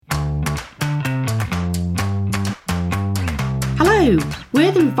Hello,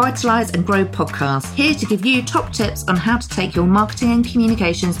 we're the Revitalise and Grow podcast, here to give you top tips on how to take your marketing and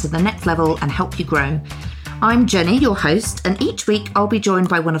communications to the next level and help you grow. I'm Jenny, your host, and each week I'll be joined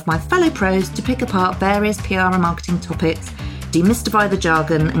by one of my fellow pros to pick apart various PR and marketing topics, demystify the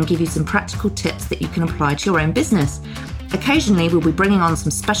jargon, and give you some practical tips that you can apply to your own business. Occasionally, we'll be bringing on some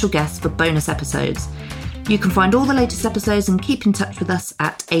special guests for bonus episodes. You can find all the latest episodes and keep in touch with us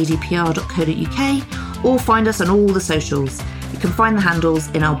at adpr.co.uk or find us on all the socials. You can find the handles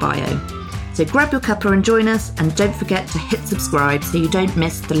in our bio. So grab your cuppa and join us, and don't forget to hit subscribe so you don't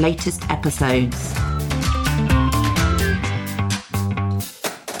miss the latest episodes.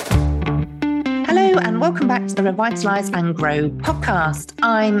 Hello and welcome back to the Revitalise and Grow podcast.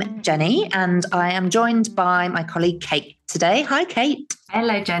 I'm Jenny and I am joined by my colleague Kate today. Hi Kate.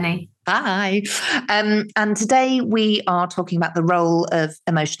 Hello Jenny. Hi. And today we are talking about the role of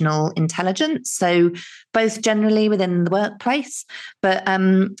emotional intelligence. So both generally within the workplace, but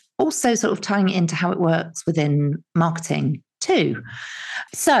also sort of tying it into how it works within marketing too.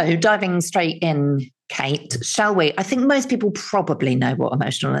 So diving straight in, Kate, shall we? I think most people probably know what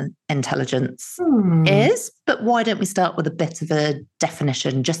emotional intelligence is, but why don't we start with a bit of a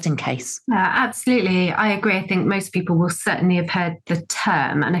definition just in case? Yeah, absolutely. I agree. I think most people will certainly have heard the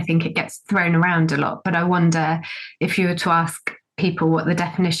term, and I think it gets thrown around a lot. But I wonder if you were to ask people what the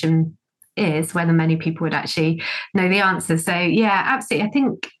definition is, whether many people would actually know the answer. So yeah, absolutely. I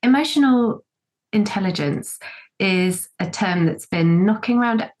think emotional intelligence is a term that's been knocking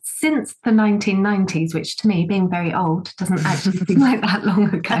around since the 1990s, which to me, being very old, doesn't actually seem like that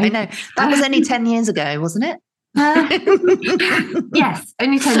long ago. I know. That was only 10 years ago, wasn't it? Yes,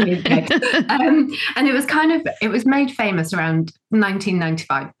 only 10 years ago. And it was made famous around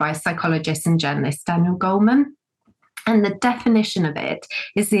 1995 by psychologist and journalist Daniel Goleman. And the definition of it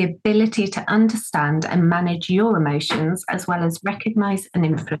is the ability to understand and manage your emotions, as well as recognize and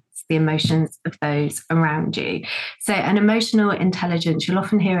influence the emotions of those around you. So an emotional intelligence, you'll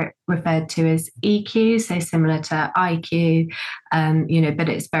often hear it referred to as EQ, so similar to IQ, but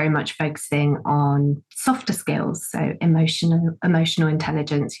it's very much focusing on softer skills. So emotional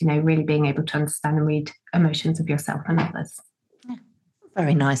intelligence, really being able to understand and read emotions of yourself and others.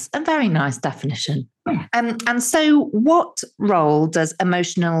 Very nice. A very nice definition. Yeah. And so what role does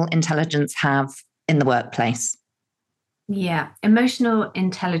emotional intelligence have in the workplace? Yeah, emotional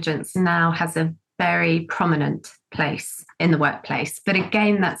intelligence now has a very prominent place in the workplace. But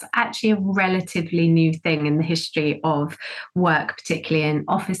again, that's actually a relatively new thing in the history of work, particularly in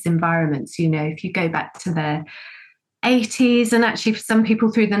office environments. If you go back to the 80s and actually for some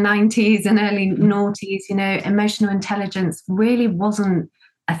people through the 90s and early noughties, emotional intelligence really wasn't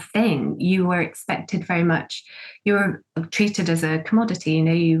a thing. You were expected very much, you were treated as a commodity.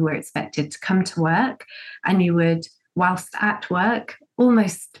 You were expected to come to work and you would, whilst at work,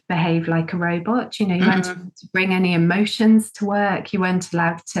 almost behave like a robot. You weren't allowed to bring any emotions to work. You weren't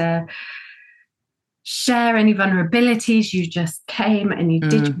allowed to share any vulnerabilities. You just came and you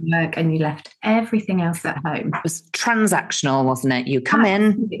did your work and you left everything else at home. It was transactional, wasn't it? You come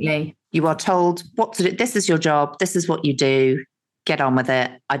in, you are told what to do. This is your job. This is what you do. Get on with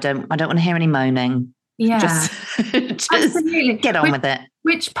it. I don't want to hear any moaning. Yeah, just absolutely. Get on with it.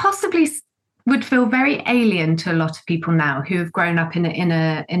 Which possibly would feel very alien to a lot of people now who have grown up in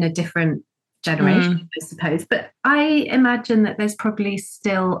a different generation, I suppose. But I imagine that there's probably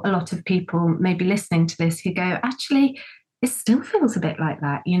still a lot of people maybe listening to this who go, actually, it still feels a bit like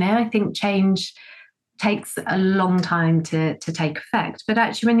that. I think change takes a long time to take effect. But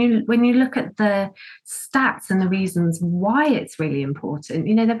actually, when you look at the stats and the reasons why it's really important,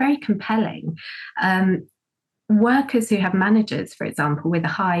 they're very compelling. Workers who have managers, for example, with a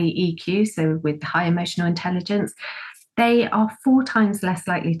high EQ, so with high emotional intelligence, they are 4 times less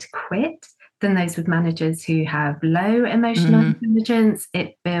likely to quit than those with managers who have low emotional intelligence.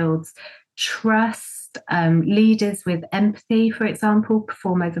 It builds trust. Leaders with empathy, for example,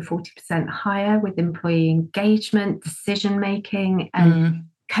 perform over 40% higher with employee engagement, decision-making, and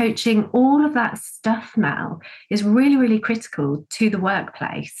coaching. All of that stuff now is really, really critical to the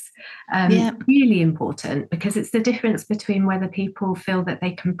workplace. Really important, because it's the difference between whether people feel that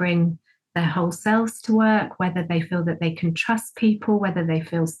they can bring their whole selves to work, whether they feel that they can trust people, whether they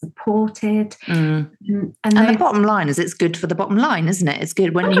feel supported. And the bottom line is it's good for the bottom line, isn't it? It's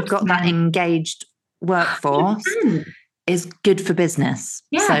good when you've got that engaged workforce. 100%. Is good for business.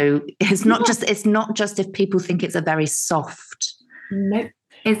 Yeah. So it's not just if people think it's a very soft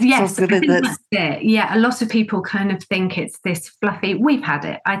Yes, I think that's it. Yeah, a lot of people kind of think it's this fluffy. We've had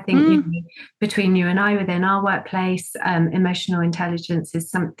it. I think between you and I within our workplace, emotional intelligence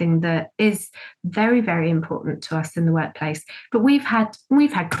is something that is very, very important to us in the workplace. But we've had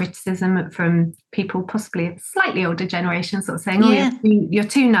criticism from people, possibly of slightly older generations, sort of saying, "Oh, you're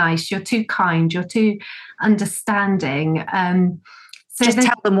too nice, you're too kind, you're too understanding." So just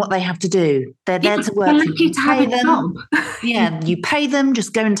tell them what they have to do. They're there to work. They're lucky to have a job. You pay them,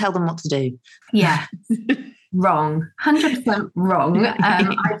 just go and tell them what to do. Yeah. Wrong. 100% wrong.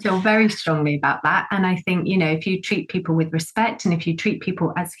 I feel very strongly about that. And I think, if you treat people with respect and if you treat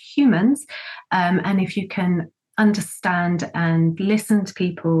people as humans, and if you can understand and listen to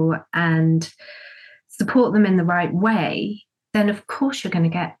people and support them in the right way, then of course you're going to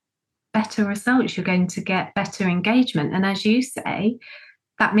get better results, you're going to get better engagement. And as you say,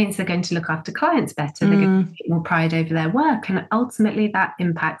 that means they're going to look after clients better, they're going to get more pride over their work, and ultimately that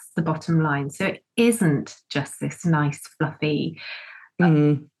impacts the bottom line. So it isn't just this nice fluffy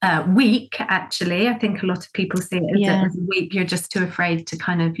week. Actually, I think a lot of people see it as a week. You're just too afraid to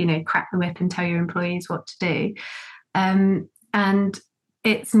kind of crack the whip and tell your employees what to do, and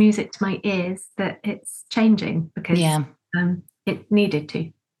it's music to my ears that it's changing because it needed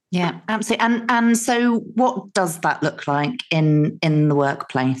to. Yeah, absolutely. And so what does that look like in the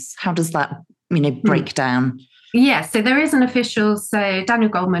workplace? How does that, break down? Yeah, so there is an official, so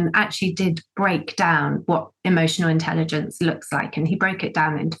Daniel Goleman actually did break down what emotional intelligence looks like, and he broke it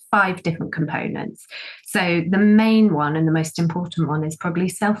down into 5 different components. So the main one and the most important one is probably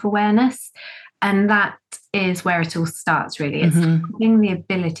self-awareness. And that is where it all starts, really. It's having the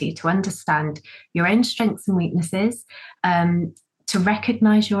ability to understand your own strengths and weaknesses, to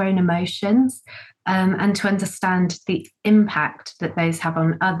recognize your own emotions, and to understand the impact that those have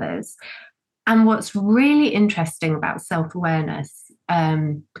on others. And what's really interesting about self-awareness,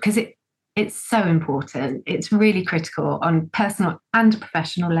 because it's so important, it's really critical on personal and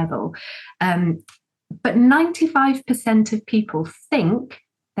professional level, but 95% of people think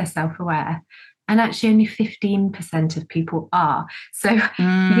they're self-aware, and actually only 15% of people are. So you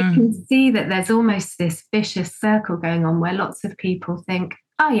can see that there's almost this vicious circle going on where lots of people think,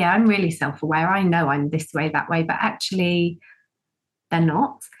 oh yeah, I'm really self-aware, I know I'm this way, that way, but actually they're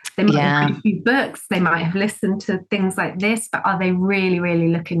not. They might have read a few books, they might have listened to things like this, but are they really, really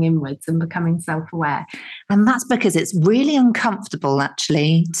looking inwards and becoming self-aware? And that's because it's really uncomfortable,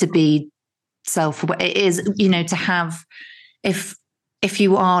 actually, to be self-aware. It is, to have, if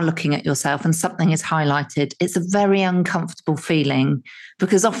you are looking at yourself and something is highlighted, it's a very uncomfortable feeling,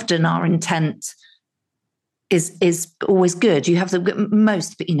 because often our intent is always good. You have the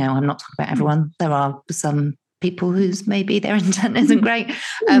most, but I'm not talking about everyone. There are some people whose maybe their intent isn't great.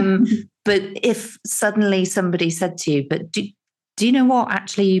 But if suddenly somebody said to you, but do you know what?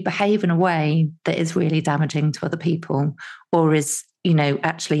 Actually, you behave in a way that is really damaging to other people, or is,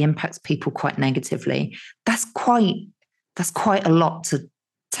 actually impacts people quite negatively. That's quite a lot to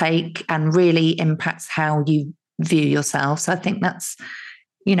take, and really impacts how you view yourself. So I think that's,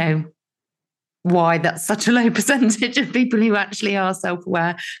 why that's such a low percentage of people who actually are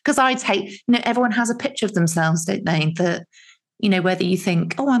self-aware. Because I take, everyone has a picture of themselves, don't they? That, whether you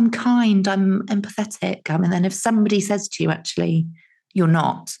think, oh, I'm kind, I'm empathetic. And then if somebody says to you, actually, you're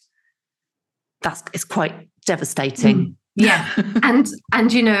not, it's quite devastating. Yeah. And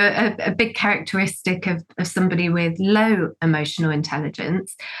a big characteristic of somebody with low emotional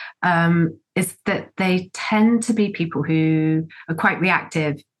intelligence is that they tend to be people who are quite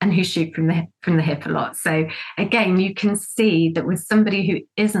reactive and who shoot from the hip a lot. So again, you can see that with somebody who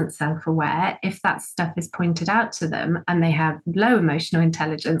isn't self-aware, if that stuff is pointed out to them and they have low emotional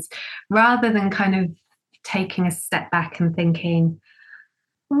intelligence, rather than kind of taking a step back and thinking,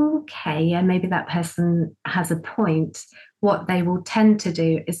 okay, yeah, maybe that person has a point, what they will tend to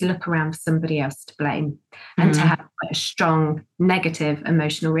do is look around for somebody else to blame and to have a strong negative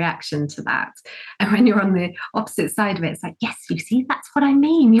emotional reaction to that. And when you're on the opposite side of it, it's like, yes, you see, that's what I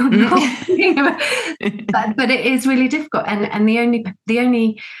mean. You're not. But it is really difficult. And the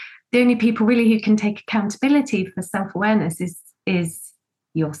only people really who can take accountability for self-awareness is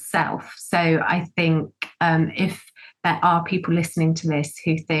yourself. So I think if there are people listening to this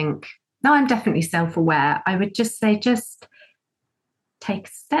who think, no, I'm definitely self-aware, I would just say, just take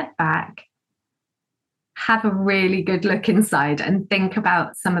a step back, have a really good look inside, and think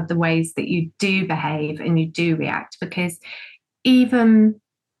about some of the ways that you do behave and you do react. Because even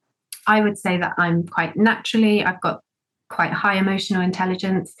I would say that I'm quite naturally, I've got quite high emotional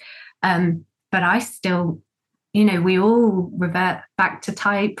intelligence, but I still, we all revert back to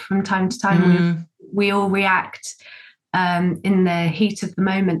type from time to time. We all react in the heat of the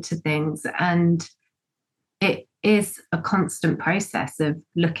moment to things. And it is a constant process of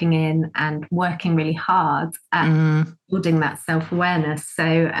looking in and working really hard at building that self-awareness.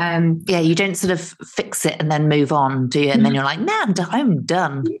 So you don't sort of fix it and then move on, do you? And then you're like, no, I'm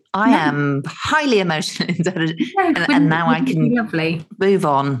done. I am highly emotionally intelligent, and now I can move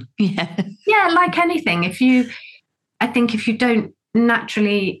on. Yeah, like anything. I think if you don't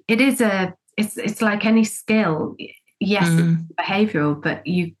naturally, it's like any skill. Yes, it's behavioral, but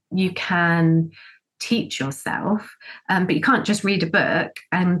you can teach yourself, but you can't just read a book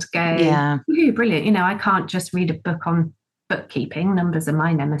and go, ooh, brilliant. I can't just read a book on bookkeeping. Numbers are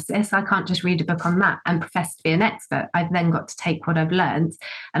my nemesis. I can't just read a book on that and profess to be an expert. I've then got to take what I've learned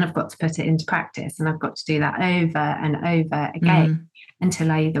and I've got to put it into practice, and I've got to do that over and over again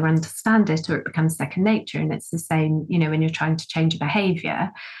until I either understand it or it becomes second nature. And it's the same, when you're trying to change a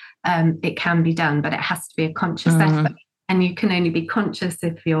behavior, it can be done, but it has to be a conscious effort, and you can only be conscious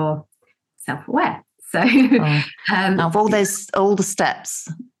if you're self-aware. So now of all the steps,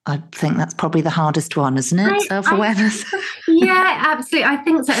 I think that's probably the hardest one, isn't it? Self-awareness. Yeah, absolutely. I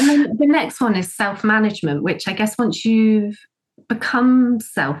think so. And then the next one is self-management, which I guess once you've become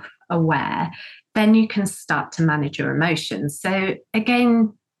self-aware, then you can start to manage your emotions. So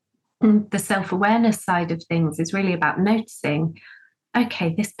again, the self-awareness side of things is really about noticing,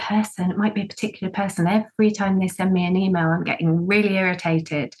 okay, this person, it might be a particular person, every time they send me an email, I'm getting really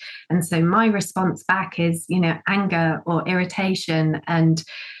irritated. And so my response back is, anger or irritation.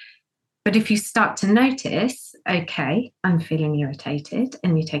 But if you start to notice, okay, I'm feeling irritated,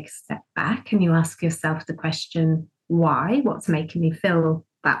 and you take a step back and you ask yourself the question, why? What's making me feel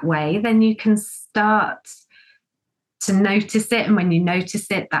that way? Then you can start to notice it. And when you notice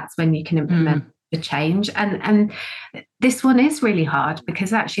it, that's when you can implement the change. And this one is really hard,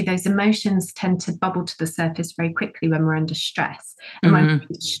 because actually those emotions tend to bubble to the surface very quickly when we're under stress. And when we're under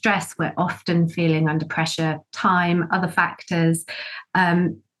stress, we're often feeling under pressure, time, other factors,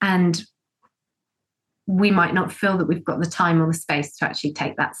 and we might not feel that we've got the time or the space to actually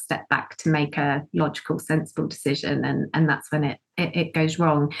take that step back to make a logical, sensible decision. And that's when it goes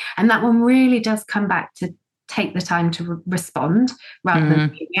wrong. And that one really does come back to take the time to respond rather than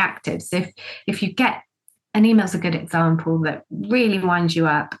be reactive. So if you get an email's a good example that really winds you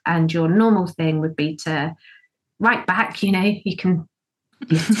up, and your normal thing would be to write back, you can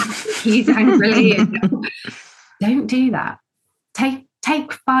he's angrily. Don't do that.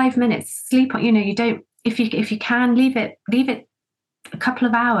 Take 5 minutes, sleep on, you don't, if you can leave it a couple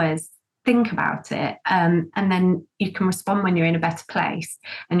of hours, think about it, and then you can respond when you're in a better place,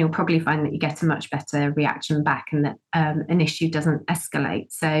 and you'll probably find that you get a much better reaction back, and that an issue doesn't escalate.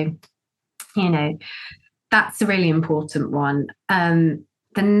 So that's a really important one. The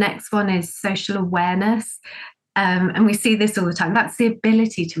next one is social awareness, and we see this all the time. That's the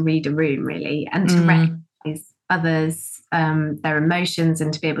ability to read a room, really, and to recognize others, their emotions,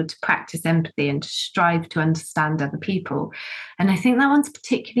 and to be able to practice empathy and to strive to understand other people. And I think that one's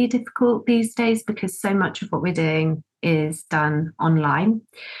particularly difficult these days, because so much of what we're doing is done online.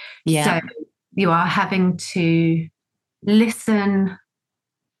 So you are having to listen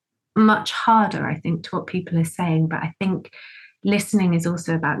much harder, I think, to what people are saying. But I think listening is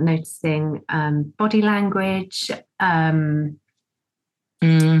also about noticing body language, tone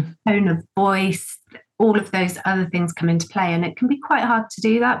of voice. All of those other things come into play, and it can be quite hard to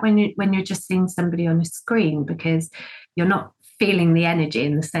do that when you're just seeing somebody on a screen, because you're not feeling the energy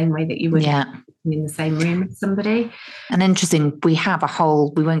in the same way that you would in the same room with somebody. And interesting, we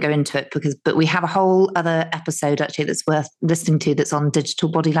won't go into it but we have a whole other episode actually that's worth listening to, that's on digital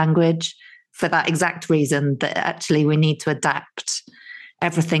body language, for that exact reason, that actually we need to adapt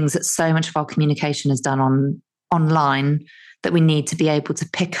everything, that so much of our communication is done online, that we need to be able to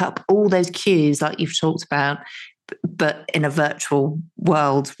pick up all those cues like you've talked about, but in a virtual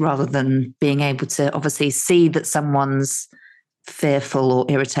world, rather than being able to obviously see that someone's fearful or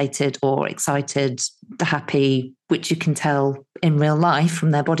irritated or excited, happy, which you can tell in real life from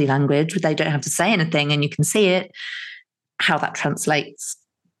their body language. They don't have to say anything, and you can see it, how that translates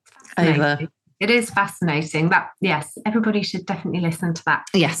over. It is fascinating. That, yes, everybody should definitely listen to that.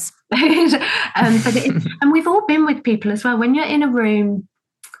 Yes. And we've all been with people as well. When you're in a room,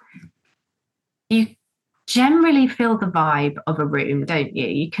 you generally feel the vibe of a room, don't you?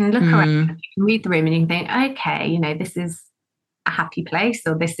 You can look around, you can read the room, and you can think, okay, this is a happy place,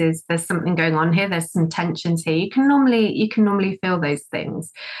 or there's something going on here, there's some tensions here. You can normally feel those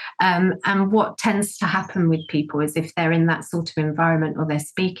things. And what tends to happen with people is, if they're in that sort of environment, or they're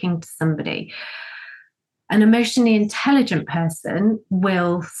speaking to somebody, an emotionally intelligent person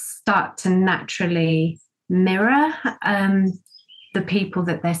will start to naturally mirror the people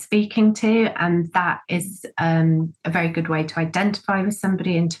that they're speaking to, and that is a very good way to identify with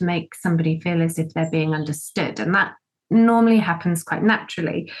somebody and to make somebody feel as if they're being understood. And that normally happens quite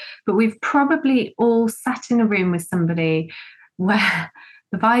naturally. But we've probably all sat in a room with somebody where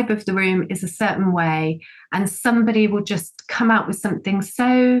the vibe of the room is a certain way, and somebody will just come out with something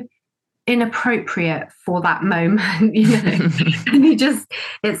so inappropriate for that moment, and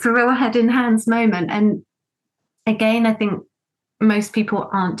it's a real head in hands moment. And again, I think most people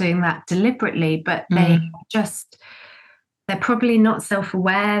aren't doing that deliberately, but they're probably not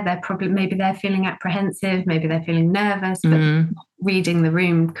self-aware. Maybe they're feeling apprehensive, maybe they're feeling nervous, but not reading the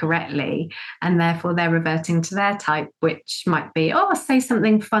room correctly. And therefore they're reverting to their type, which might be, say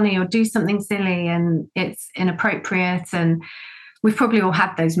something funny or do something silly, and it's inappropriate. And we've probably all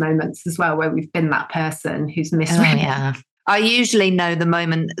had those moments as well where we've been that person who's misread. Oh, yeah. I usually know the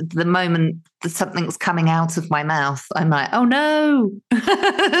moment that something's coming out of my mouth, I'm like, oh no,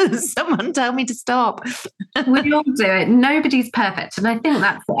 someone tell me to stop. We all do it. Nobody's perfect. And I think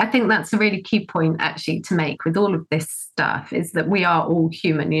that's a really key point actually to make with all of this stuff, is that we are all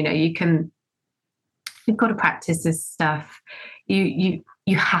human. You've got to practice this stuff. You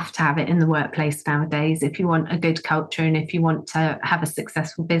have to have it in the workplace nowadays if you want a good culture and if you want to have a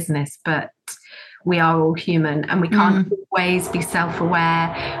successful business. But we are all human, and we can't always be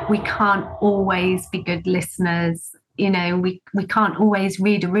self-aware. We can't always be good listeners. We can't always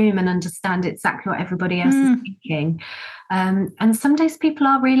read a room and understand exactly what everybody else is thinking. And some days people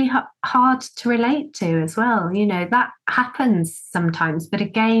are really hard to relate to as well. That happens sometimes. But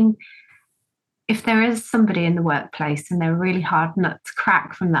again, if there is somebody in the workplace and they're a really hard nut to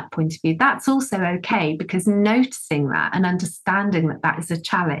crack from that point of view, that's also okay, because noticing that and understanding that that is a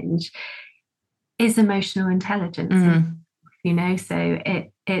challenge is emotional intelligence. So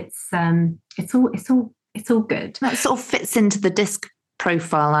it's all good. That sort of fits into the DISC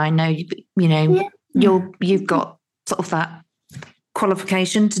profile. I know you've got sort of that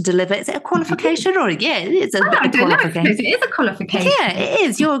qualification to deliver. Is it a qualification or it is a qualification? It is a qualification. Yeah, it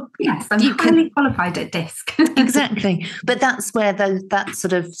is. I'm highly qualified at DISC. Exactly. But that's where that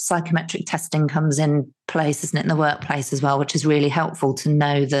sort of psychometric testing comes in place, isn't it, in the workplace as well, which is really helpful to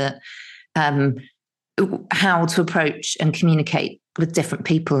know that how to approach and communicate with different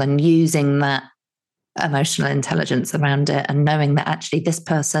people, and using that emotional intelligence around it, and knowing that actually this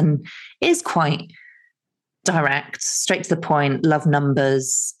person is quite direct, straight to the point, love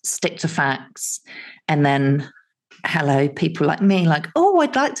numbers, stick to facts. And then people like me, like,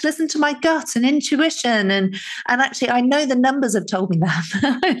 I'd like to listen to my gut and intuition, and actually I know the numbers have told me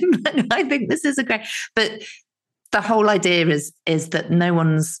that. I think this is but the whole idea is that no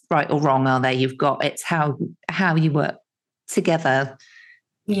one's right or wrong, are they? It's how you work together.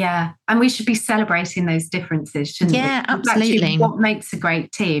 Yeah. And we should be celebrating those differences, shouldn't we? Yeah, absolutely. Actually, what makes a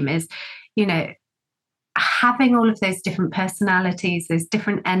great team is, having all of those different personalities, those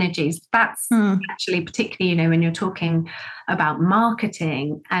different energies. That's actually particularly, when you're talking about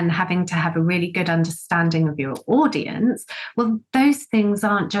marketing and having to have a really good understanding of your audience. Well, those things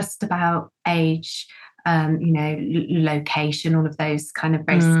aren't just about age, location, all of those kind of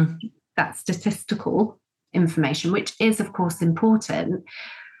very that statistical information, which is of course important.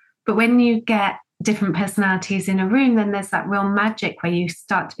 But when you get different personalities in a room, then there's that real magic where you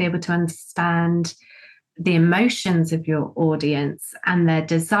start to be able to understand the emotions of your audience and their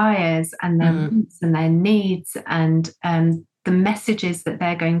desires and their wants and their needs, and the messages that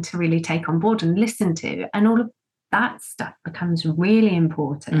they're going to really take on board and listen to, and all of that stuff becomes really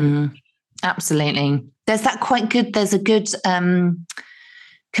important. Absolutely. There's a good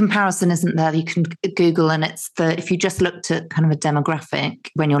comparison, isn't there? You can Google, and it's if you just looked at kind of a demographic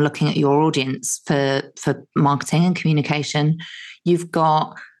when you're looking at your audience for marketing and communication, you've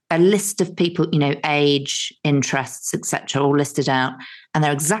got a list of people, age, interests, etc., all listed out, and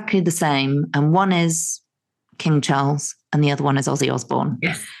they're exactly the same. And one is King Charles, and the other one is Ozzy Osbourne.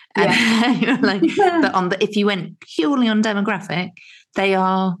 Yes. And you're like, but if you went purely on demographic, they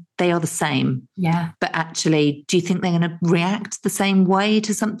are the same. Yeah. But actually, do you think they're going to react the same way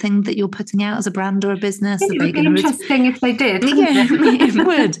to something that you're putting out as a brand or a business? It would be interesting if they did. Yeah, it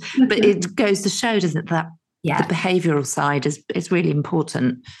would. But it goes to show, doesn't it, that the behavioural side is really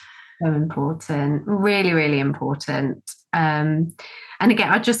important. So important. Really, really important. And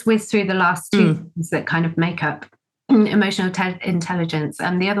again, I'll just whiz through the last two things that kind of make up Emotional intelligence.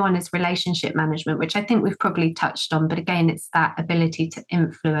 And the other one is relationship management, which I think we've probably touched on. But again, it's that ability to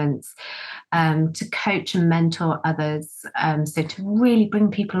influence, to coach and mentor others. So to really bring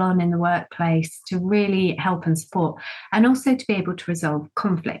people on in the workplace, to really help and support, and also to be able to resolve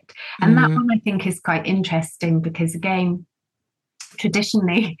conflict. And that one I think is quite interesting because, again,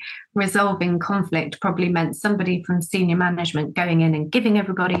 traditionally resolving conflict probably meant somebody from senior management going in and giving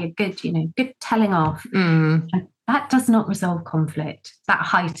everybody a good telling off. And that does not resolve conflict. That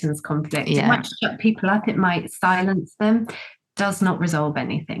heightens conflict. It might shut people up. It might silence them. Does not resolve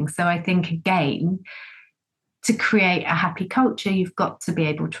anything. So I think, again, to create a happy culture, you've got to be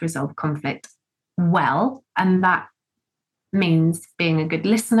able to resolve conflict well. And that means being a good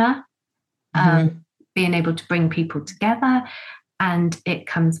listener, being able to bring people together. And it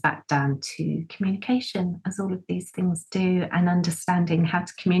comes back down to communication, as all of these things do, and understanding how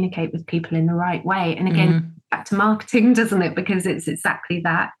to communicate with people in the right way. And again, back to marketing, doesn't it? Because it's exactly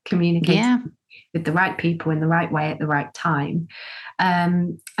that, communicating with the right people in the right way at the right time.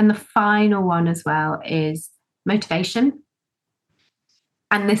 And the final one as well is motivation.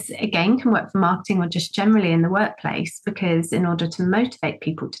 And this, again, can work for marketing or just generally in the workplace, because in order to motivate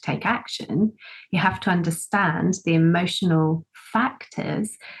people to take action, you have to understand the emotional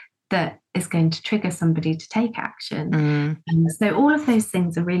factors that is going to trigger somebody to take action. And so all of those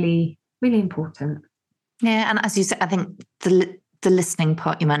things are really, really important. Yeah. And as you said, I think the listening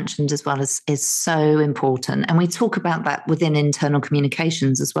part you mentioned as well is so important. And we talk about that within internal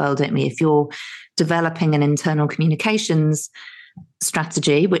communications as well, don't we? If you're developing an internal communications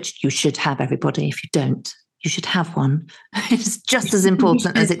strategy, which you should have, everybody. If you don't, you should have one. It's just as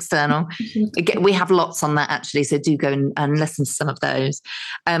important as external. Again, we have lots on that actually, so do go and listen to some of those.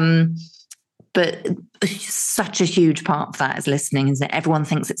 But such a huge part of that is listening, isn't it? Everyone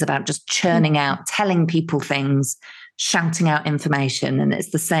thinks it's about just churning out, telling people things, shouting out information. And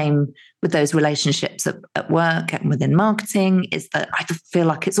it's the same with those relationships at work and within marketing, is that I feel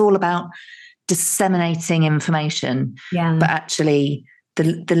like it's all about disseminating information, but actually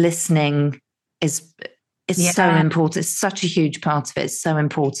the listening is so important. It's such a huge part of it. It's so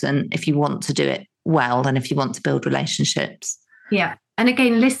important if you want to do it well and if you want to build relationships. Yeah. And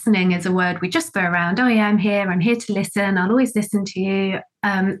again, listening is a word we just go around. Oh yeah, I'm here to listen. I'll always listen to you.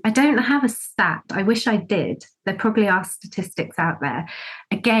 I don't have a stat. I wish I did. There probably are statistics out there.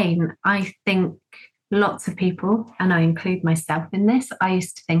 Again, I think lots of people, and I include myself in this, I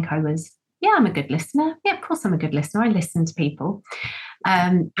used to think I was, I'm a good listener. Yeah, of course I'm a good listener. I listen to people.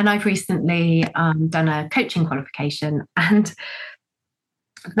 And I've recently done a coaching qualification. And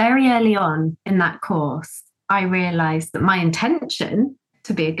very early on in that course, I realized that my intention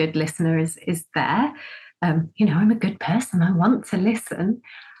to be a good listener is there. I'm a good person. I want to listen.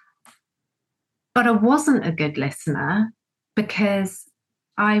 But I wasn't a good listener because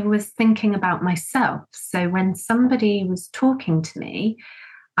I was thinking about myself. So when somebody was talking to me,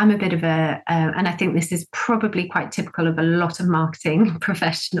 I'm a bit of and I think this is probably quite typical of a lot of marketing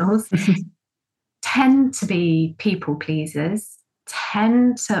professionals, tend to be people pleasers,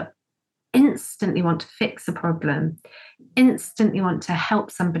 tend to instantly want to fix a problem, instantly want to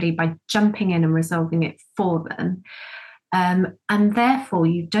help somebody by jumping in and resolving it for them. And therefore,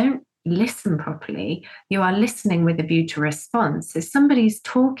 you don't listen properly. You are listening with a view to response. So somebody's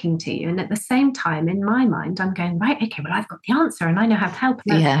talking to you, and at the same time, in my mind, I'm going, right, okay, well, I've got the answer and I know how to help.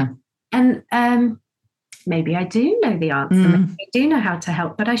 And maybe I do know the answer. Maybe I do know how to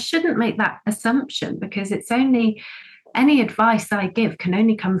help, but I shouldn't make that assumption, because it's only, any advice I give can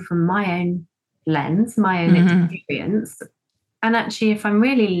only come from my own lens, my own experience. And actually, if I'm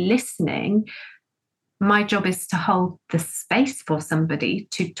really listening, my job is to hold the space for somebody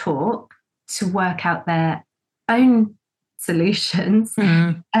to talk, to work out their own solutions.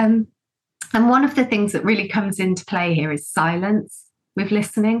 And one of the things that really comes into play here is silence with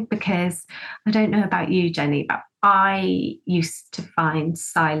listening, because I don't know about you, Jenny, but I used to find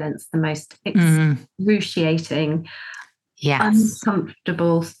silence the most excruciating,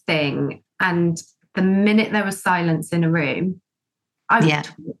 uncomfortable thing. And the minute there was silence in a room, I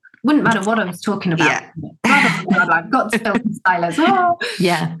wouldn't matter what I was talking about. I've got to fill the silence.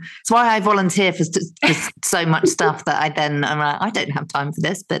 Yeah, it's why I volunteer for so much stuff that I'm like, I don't have time for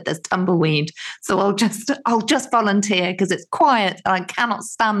this, but there's tumbleweed, so I'll just volunteer because it's quiet and I cannot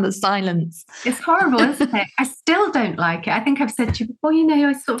stand the silence. It's horrible, isn't it? I still don't like it. I think I've said to you before,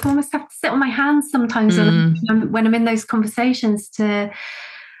 I sort of almost have to sit on my hands sometimes when I'm in those conversations to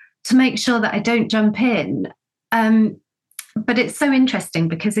make sure that I don't jump in. But it's so interesting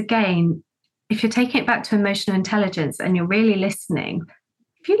because, again, if you're taking it back to emotional intelligence and you're really listening,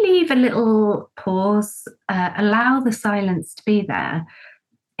 if you leave a little pause, allow the silence to be there,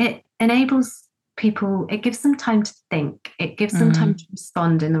 it enables people, it gives them time to think, it gives them time to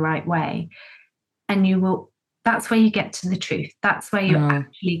respond in the right way. And that's where you get to the truth. That's where you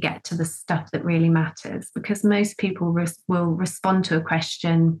actually get to the stuff that really matters, because most people will respond to a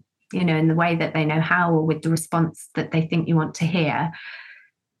question, in the way that they know how, or with the response that they think you want to hear.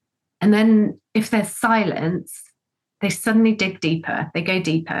 And then if there's silence, they suddenly dig deeper, they go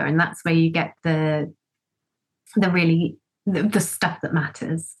deeper, and that's where you get the stuff that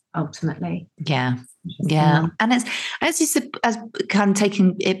matters ultimately. Yeah. And it's, as you said, as kind of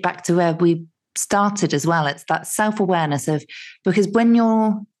taking it back to where we started as well, it's that self-awareness of, because when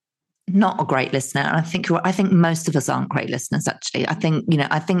you're not a great listener, and I think most of us aren't great listeners, actually. I think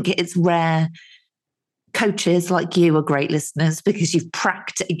it's rare. Coaches like you are great listeners because you're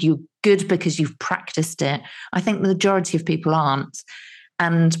good because you've practiced it. I think the majority of people aren't.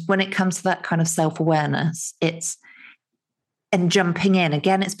 And when it comes to that kind of self-awareness, and jumping in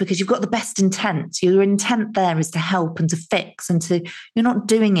again, it's because you've got the best intent. Your intent there is to help and to fix, and you're not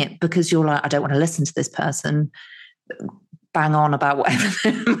doing it because you're like, I don't want to listen to this person bang on about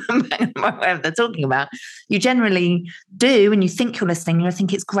whatever they're talking about. You generally do, and you think you're listening, you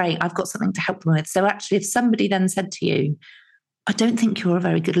think it's great, I've got something to help them with. So actually, if somebody then said to you, I don't think you're a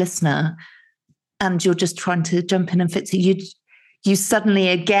very good listener, and you're just trying to jump in and fix it, you suddenly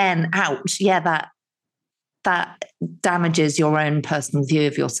again, ouch, that damages your own personal view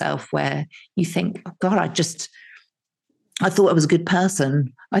of yourself, where you think, oh God, I thought I was a good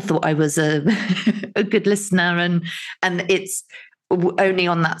person. I thought I was a good listener. And it's only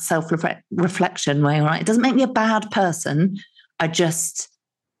on that self-reflection where you're like, it doesn't make me a bad person. I just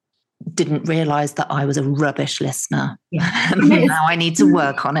didn't realize that I was a rubbish listener. Yeah. And now I need to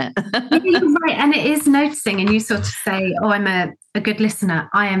work on it. You're right. And it is noticing, and you sort of say, oh, I'm a good listener.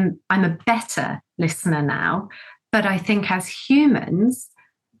 I'm a better listener now. But I think as humans,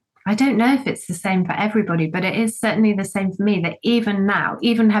 I don't know if it's the same for everybody, but it is certainly the same for me, that even now,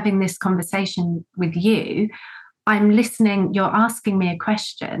 even having this conversation with you, I'm listening, you're asking me a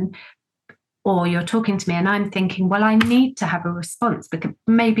question, or you're talking to me, and I'm thinking, well, I need to have a response, because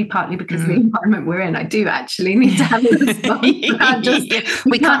maybe partly because of the environment we're in, I do actually need to have a response.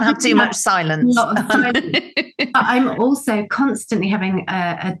 We can't have too much silence. A lot of silence. But I'm also constantly having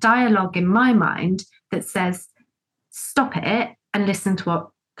a dialogue in my mind that says, stop it and listen to what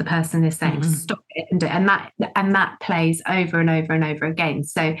the person is saying. Stop it and that plays over and over and over again.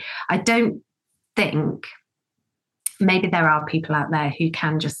 So I don't think, maybe there are people out there who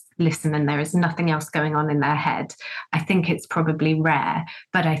can just listen and there is nothing else going on in their head. I think it's probably rare,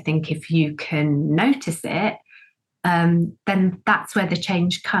 but I think if you can notice it, then that's where the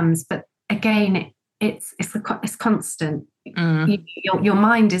change comes. But again, it's constant. Your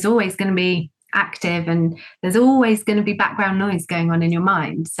mind is always going to be active, and there's always going to be background noise going on in your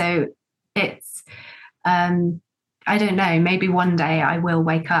mind. So it's I don't know, maybe one day I will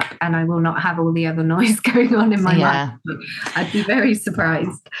wake up and I will not have all the other noise going on in my mind. I'd be very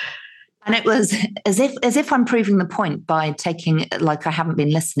surprised. And it was as if I'm proving the point by taking, like, I haven't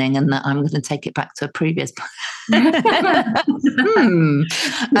been listening, and that I'm going to take it back to a previous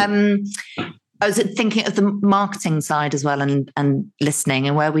I was thinking of the marketing side as well, and listening,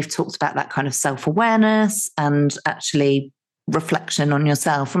 and where we've talked about that kind of self-awareness and actually reflection on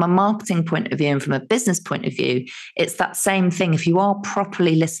yourself. From a marketing point of view and from a business point of view, it's that same thing. If you are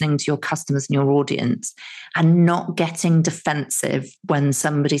properly listening to your customers and your audience and not getting defensive when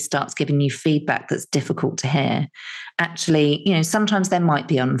somebody starts giving you feedback that's difficult to hear, actually, sometimes there might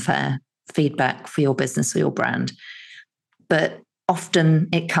be unfair feedback for your business or your brand, but often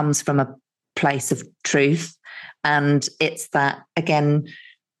it comes from a place of truth. And it's that, again,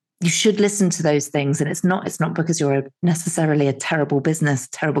 you should listen to those things. And it's not because you're necessarily a terrible business,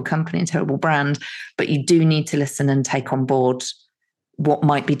 terrible company, terrible brand, but you do need to listen and take on board what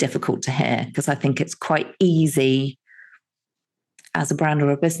might be difficult to hear. Because I think it's quite easy as a brand or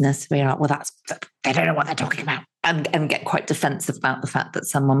a business to be like, well, they don't know what they're talking about, and get quite defensive about the fact that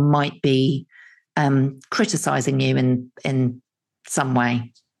someone might be criticizing you in some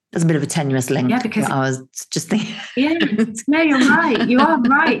way. There's a bit of a tenuous link. Yeah, because I was just thinking. Yeah, no, you're right. You are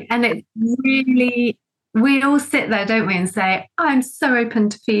right. And it's really, we all sit there, don't we, and say, I'm so open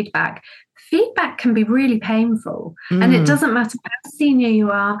to feedback. Feedback can be really painful. And it doesn't matter how senior you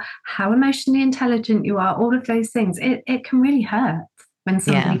are, how emotionally intelligent you are, all of those things. It can really hurt when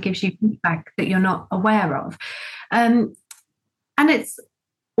somebody gives you feedback that you're not aware of. And it's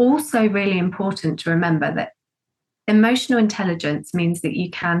also really important to remember that emotional intelligence means that you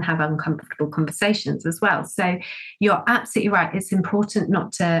can have uncomfortable conversations as well. So you're absolutely right. It's important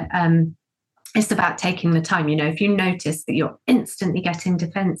not to, it's about taking the time. If you notice that you're instantly getting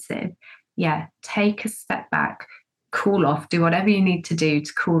defensive, take a step back, cool off, do whatever you need to do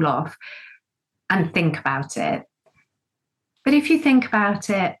to cool off and think about it. But if you think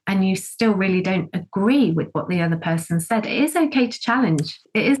about it and you still really don't agree with what the other person said, it is okay to challenge.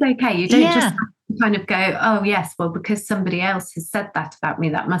 It is okay. You don't just kind of go, oh, yes, well, because somebody else has said that about me,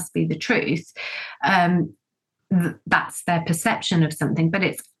 that must be the truth. That's their perception of something. But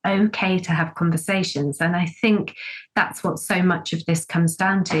it's okay to have conversations. And I think that's what so much of this comes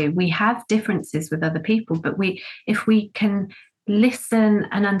down to. We have differences with other people, but if we can listen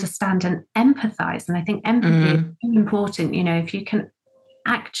and understand and empathize. And I think empathy is really important. If you can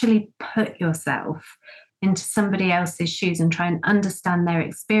actually put yourself into somebody else's shoes and try and understand their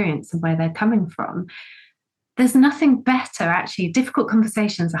experience and where they're coming from, there's nothing better. Actually, difficult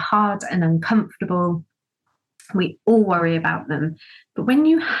conversations are hard and uncomfortable. We all worry about them. But when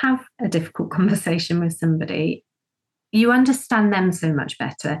you have a difficult conversation with somebody, you understand them so much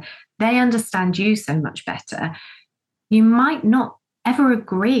better. They understand you so much better. You might not ever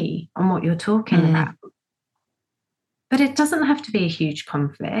agree on what you're talking about, but it doesn't have to be a huge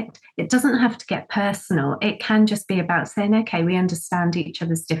conflict. It doesn't have to get personal. It can just be about saying, okay, we understand each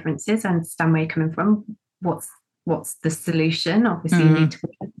other's differences. I understand where you're coming from. What's the solution? Obviously, you need to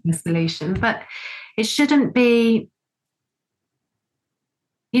work on the solution, but it shouldn't be,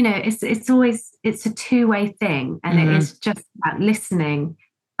 it's a two-way thing. And it is just about listening,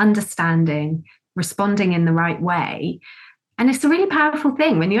 understanding, responding in the right way. And it's a really powerful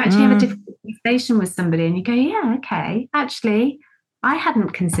thing when you actually have a difficult conversation with somebody and you go, yeah, okay, actually, I hadn't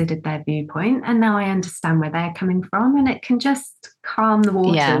considered their viewpoint and now I understand where they're coming from, and it can just calm the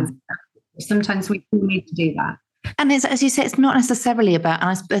waters. Yeah. Sometimes we need to do that. And as you say, it's not necessarily about, and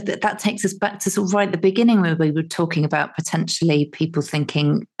I suppose that takes us back to sort of right at the beginning where we were talking about potentially people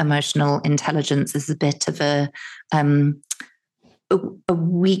thinking emotional intelligence is a bit of a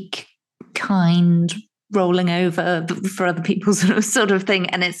weak kind rolling over for other people sort of thing.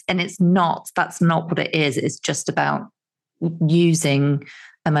 And it's not, that's not what it is. It's just about using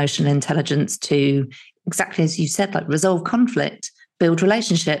emotional intelligence to, exactly as you said, like resolve conflict, build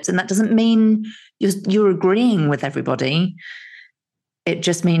relationships. And that doesn't mean you're agreeing with everybody. It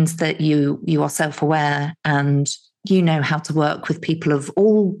just means that you are self-aware and you know how to work with people of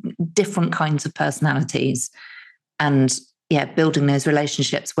all different kinds of personalities, and building those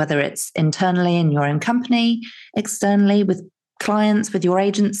relationships, whether it's internally in your own company, externally with clients, with your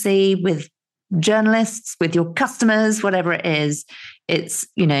agency, with journalists, with your customers, whatever it is. It's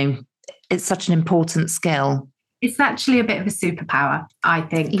such an important skill. It's actually a bit of a superpower, I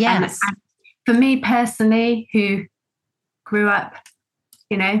think. Yes. And for me personally, who grew up,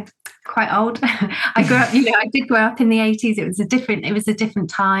 quite old. I grew up, I did grow up in the 80s. It was a different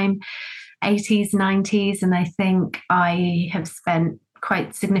time, 80s, 90s. And I think I have spent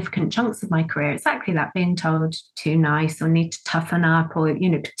quite significant chunks of my career exactly that, being told too nice or need to toughen up, or,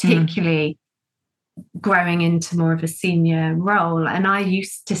 particularly growing into more of a senior role. And I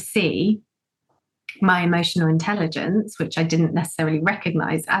used to see my emotional intelligence, which I didn't necessarily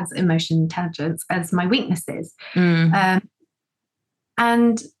recognize as emotional intelligence, as my weaknesses.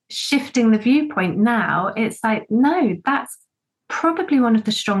 And shifting the viewpoint now, it's like, no, that's probably one of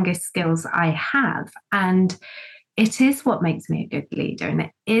the strongest skills I have. And it is what makes me a good leader. And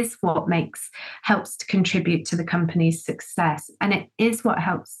it is what helps to contribute to the company's success. And it is what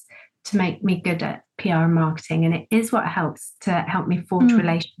helps to make me good at PR and marketing. And it is what helps me forge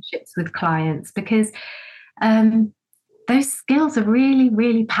relationships with clients, because those skills are really,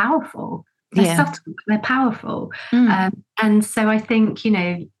 really powerful. They're subtle, they're powerful. And so I think,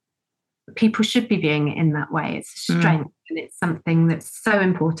 people should be viewing it in that way. It's a strength, and it's something that's so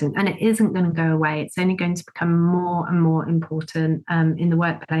important, and it isn't going to go away. It's only going to become more and more important in the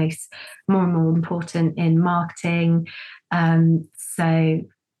workplace, more and more important in marketing. So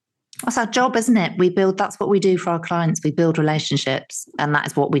that's our job, isn't it? That's what we do for our clients. We build relationships, and that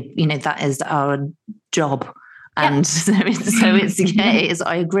is what that is our job. And so it's,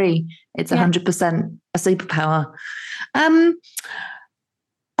 I agree. It's 100% a superpower.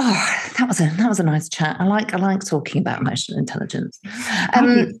 That was a nice chat. I like talking about emotional intelligence.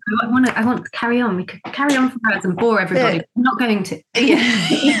 I want to carry on. We could carry on for hours and bore everybody. I'm not going to.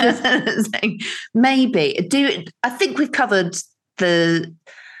 Maybe. I think we've covered the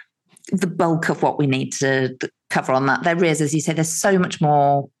bulk of what we need to cover on that. There is, as you say, there's so much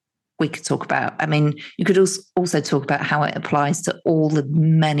more we could talk about. I mean, you could also talk about how it applies to all the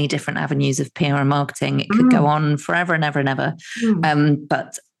many different avenues of PR and marketing. It could go on forever and ever and ever,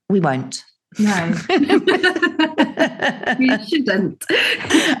 but we won't. No, we shouldn't.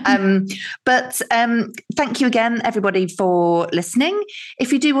 But thank you again, everybody, for listening.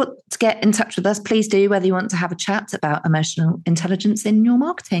 If you do want to get in touch with us, please do. Whether you want to have a chat about emotional intelligence in your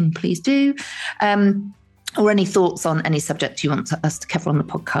marketing, please do. Or any thoughts on any subject you want us to cover on the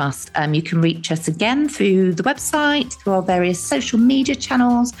podcast, you can reach us again through the website, through our various social media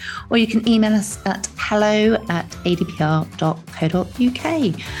channels, or you can email us at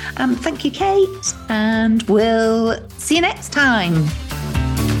hello@adpr.co.uk. Thank you, Kate, and we'll see you next time.